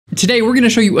Today, we're gonna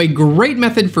show you a great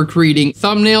method for creating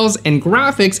thumbnails and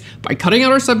graphics by cutting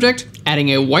out our subject, adding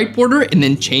a white border, and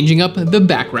then changing up the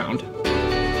background.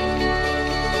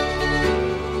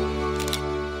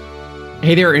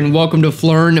 Hey there, and welcome to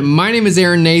PHLEARN. My name is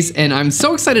Aaron Nace, and I'm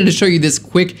so excited to show you this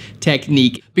quick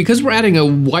technique. Because we're adding a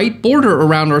white border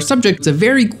around our subject, it's a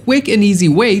very quick and easy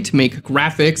way to make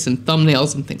graphics and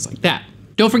thumbnails and things like that.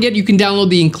 Don't forget you can download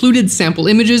the included sample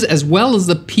images as well as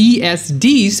the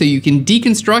PSD so you can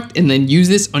deconstruct and then use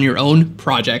this on your own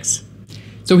projects.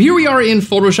 So here we are in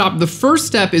Photoshop. The first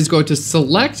step is go to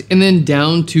select and then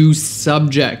down to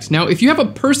subject. Now, if you have a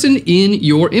person in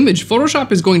your image,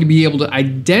 Photoshop is going to be able to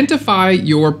identify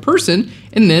your person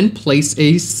and then place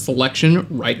a selection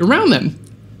right around them.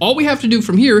 All we have to do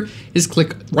from here is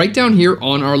click right down here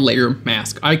on our layer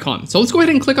mask icon. So let's go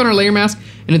ahead and click on our layer mask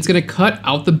and it's gonna cut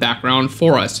out the background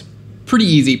for us. Pretty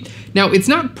easy. Now, it's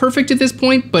not perfect at this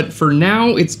point, but for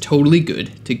now, it's totally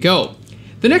good to go.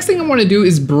 The next thing I want to do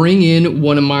is bring in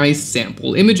one of my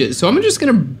sample images. So I'm just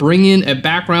going to bring in a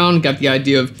background, got the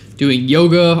idea of doing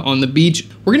yoga on the beach.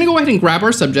 We're going to go ahead and grab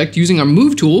our subject using our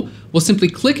move tool. We'll simply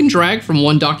click and drag from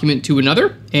one document to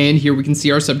another. And here we can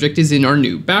see our subject is in our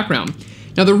new background.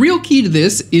 Now the real key to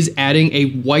this is adding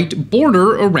a white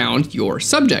border around your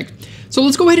subject. So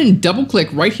let's go ahead and double click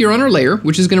right here on our layer,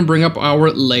 which is going to bring up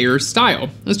our layer style.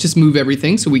 Let's just move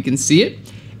everything so we can see it.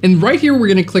 And right here, we're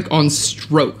going to click on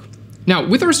stroke. Now,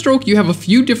 with our stroke, you have a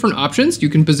few different options. You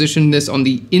can position this on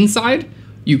the inside,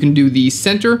 you can do the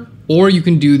center, or you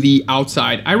can do the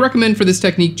outside. I recommend for this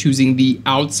technique choosing the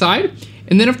outside.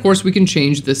 And then of course, we can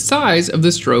change the size of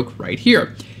the stroke right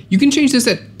here. You can change this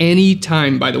at any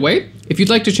time, by the way. If you'd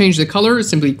like to change the color,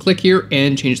 simply click here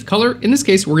and change the color. In this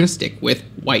case, we're gonna stick with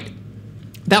white.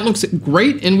 That looks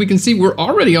great, and we can see we're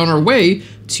already on our way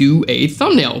to a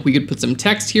thumbnail. We could put some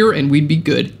text here and we'd be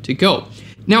good to go.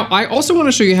 Now, I also want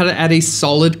to show you how to add a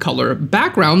solid color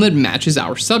background that matches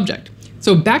our subject.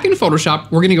 So back in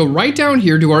Photoshop, we're going to go right down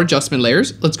here to our adjustment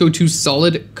layers. Let's go to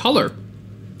solid color.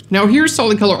 Now here's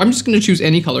solid color. I'm just going to choose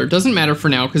any color. It doesn't matter for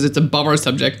now because it's above our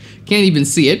subject. Can't even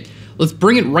see it. Let's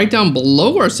bring it right down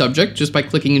below our subject just by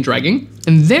clicking and dragging.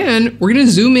 And then we're going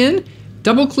to zoom in,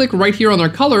 double click right here on our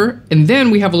color, and then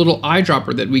we have a little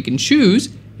eyedropper that we can choose.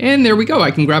 And there we go.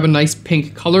 I can grab a nice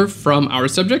pink color from our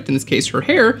subject, in this case her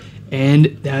hair, and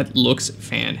that looks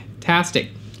fantastic.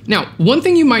 Now, one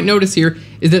thing you might notice here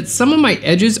is that some of my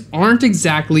edges aren't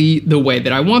exactly the way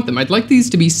that I want them. I'd like these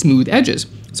to be smooth edges.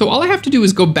 So all I have to do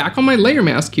is go back on my layer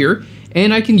mask here,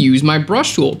 and I can use my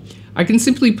brush tool. I can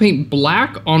simply paint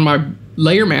black on my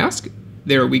layer mask.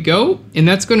 There we go. And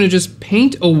that's gonna just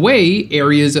paint away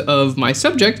areas of my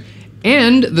subject,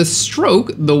 and the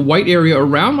stroke, the white area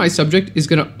around my subject, is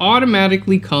gonna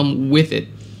automatically come with it.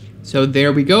 So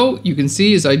there we go. You can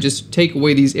see as I just take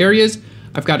away these areas,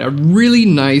 I've got a really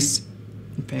nice,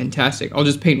 fantastic. I'll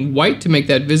just paint white to make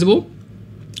that visible.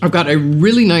 I've got a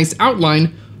really nice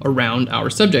outline around our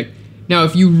subject. Now,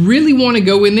 if you really want to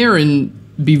go in there and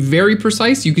be very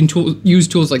precise, you can use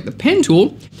tools like the pen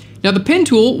tool. Now, the pen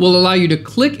tool will allow you to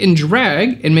click and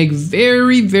drag and make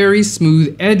very, very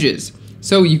smooth edges.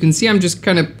 So you can see I'm just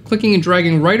kind of clicking and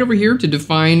dragging right over here to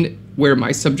define where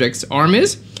my subject's arm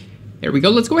is. There we go.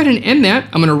 Let's go ahead and end that.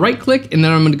 I'm going to right click and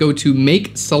then I'm going to go to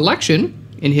make selection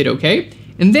and hit OK.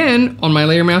 And then on my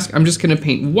layer mask, I'm just going to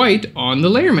paint white on the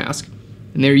layer mask.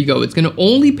 And there you go. It's going to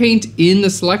only paint in the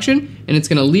selection and it's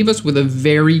going to leave us with a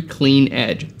very clean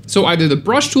edge. So either the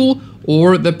brush tool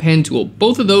or the pen tool,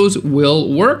 both of those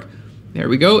will work. There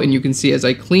we go. And you can see as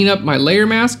I clean up my layer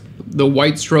mask, the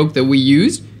white stroke that we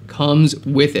used comes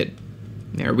with it.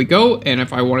 There we go. And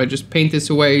if I want to just paint this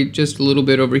away just a little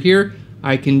bit over here,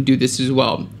 I can do this as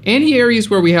well. Any areas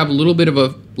where we have a little bit of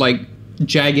a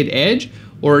jagged edge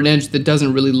or an edge that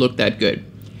doesn't really look that good.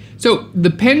 So the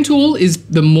pen tool is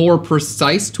the more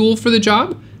precise tool for the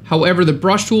job. However, the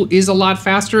brush tool is a lot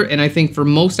faster, and I think for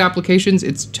most applications,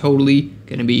 it's totally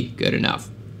gonna be good enough.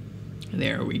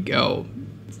 There we go.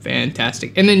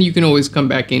 Fantastic. And then you can always come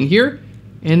back in here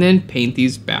and then paint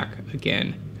these back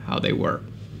again how they were.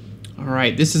 All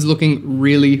right, this is looking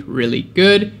really, really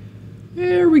good.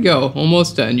 There we go,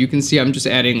 almost done. You can see I'm just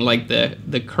adding like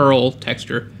the curl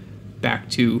texture back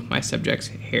to my subject's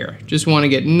hair. Just want to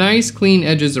get nice clean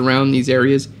edges around these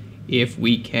areas if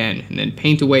we can, and then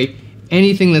paint away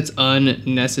anything that's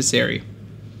unnecessary.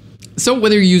 So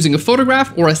whether you're using a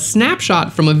photograph or a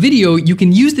snapshot from a video, you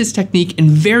can use this technique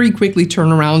and very quickly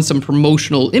turn around some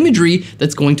promotional imagery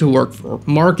that's going to work for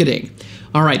marketing.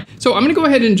 All right, so I'm gonna go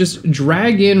ahead and just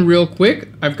drag in real quick.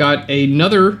 I've got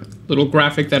another little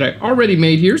graphic that I already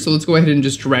made here, so let's go ahead and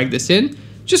just drag this in.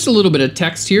 Just a little bit of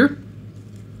text here.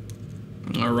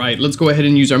 All right, let's go ahead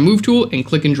and use our move tool and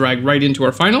click and drag right into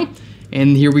our final.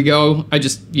 And here we go. I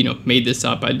just, made this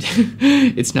up.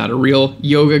 It's not a real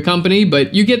yoga company,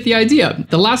 but you get the idea.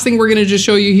 The last thing we're gonna just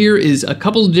show you here is a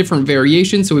couple of different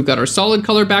variations. So we've got our solid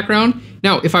color background.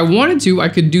 Now, if I wanted to, I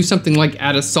could do something like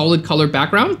add a solid color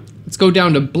background. Let's go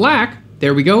down to black.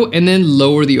 There we go, and then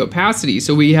lower the opacity.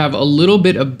 So we have a little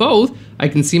bit of both. I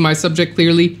can see my subject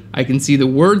clearly, I can see the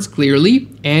words clearly,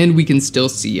 and we can still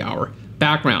see our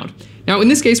background. Now in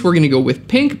this case, we're gonna go with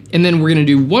pink, and then we're gonna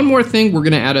do one more thing. We're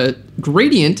gonna add a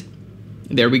gradient.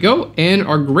 There we go, and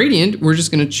our gradient, we're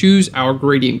just gonna choose our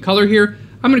gradient color here.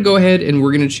 I'm gonna go ahead and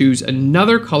we're gonna choose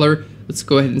another color. Let's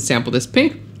go ahead and sample this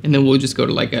pink, and then we'll just go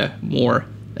to like a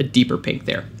deeper pink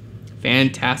there.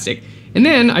 Fantastic. And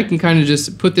then I can kind of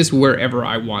just put this wherever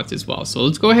I want as well. So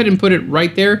let's go ahead and put it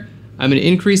right there. I'm gonna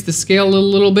increase the scale a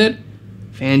little bit.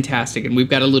 Fantastic, and we've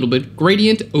got a little bit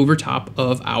gradient over top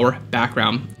of our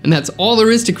background. And that's all there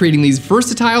is to creating these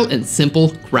versatile and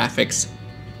simple graphics.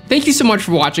 Thank you so much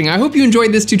for watching. I hope you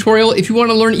enjoyed this tutorial. If you want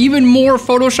to learn even more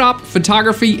Photoshop,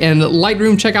 photography, and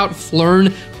Lightroom, check out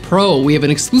PHLEARN Pro. We have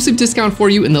an exclusive discount for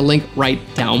you in the link right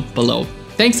down below.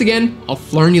 Thanks again, I'll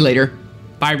PHLEARN you later.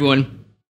 Bye everyone.